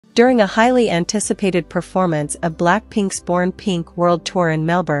During a highly anticipated performance of Blackpink's Born Pink World Tour in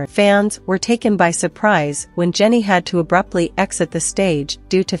Melbourne, fans were taken by surprise when Jennie had to abruptly exit the stage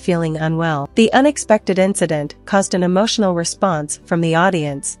due to feeling unwell. The unexpected incident caused an emotional response from the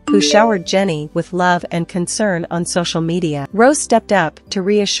audience, who showered Jennie with love and concern on social media. Rose stepped up to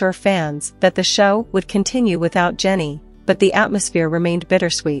reassure fans that the show would continue without Jennie, but the atmosphere remained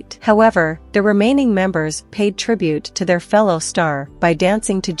bittersweet. However, the remaining members paid tribute to their fellow star by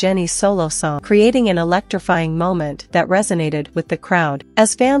dancing to Jennie's solo song, creating an electrifying moment that resonated with the crowd.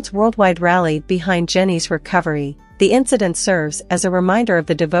 As fans worldwide rallied behind Jennie's recovery, the incident serves as a reminder of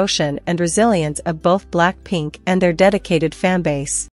the devotion and resilience of both Blackpink and their dedicated fanbase.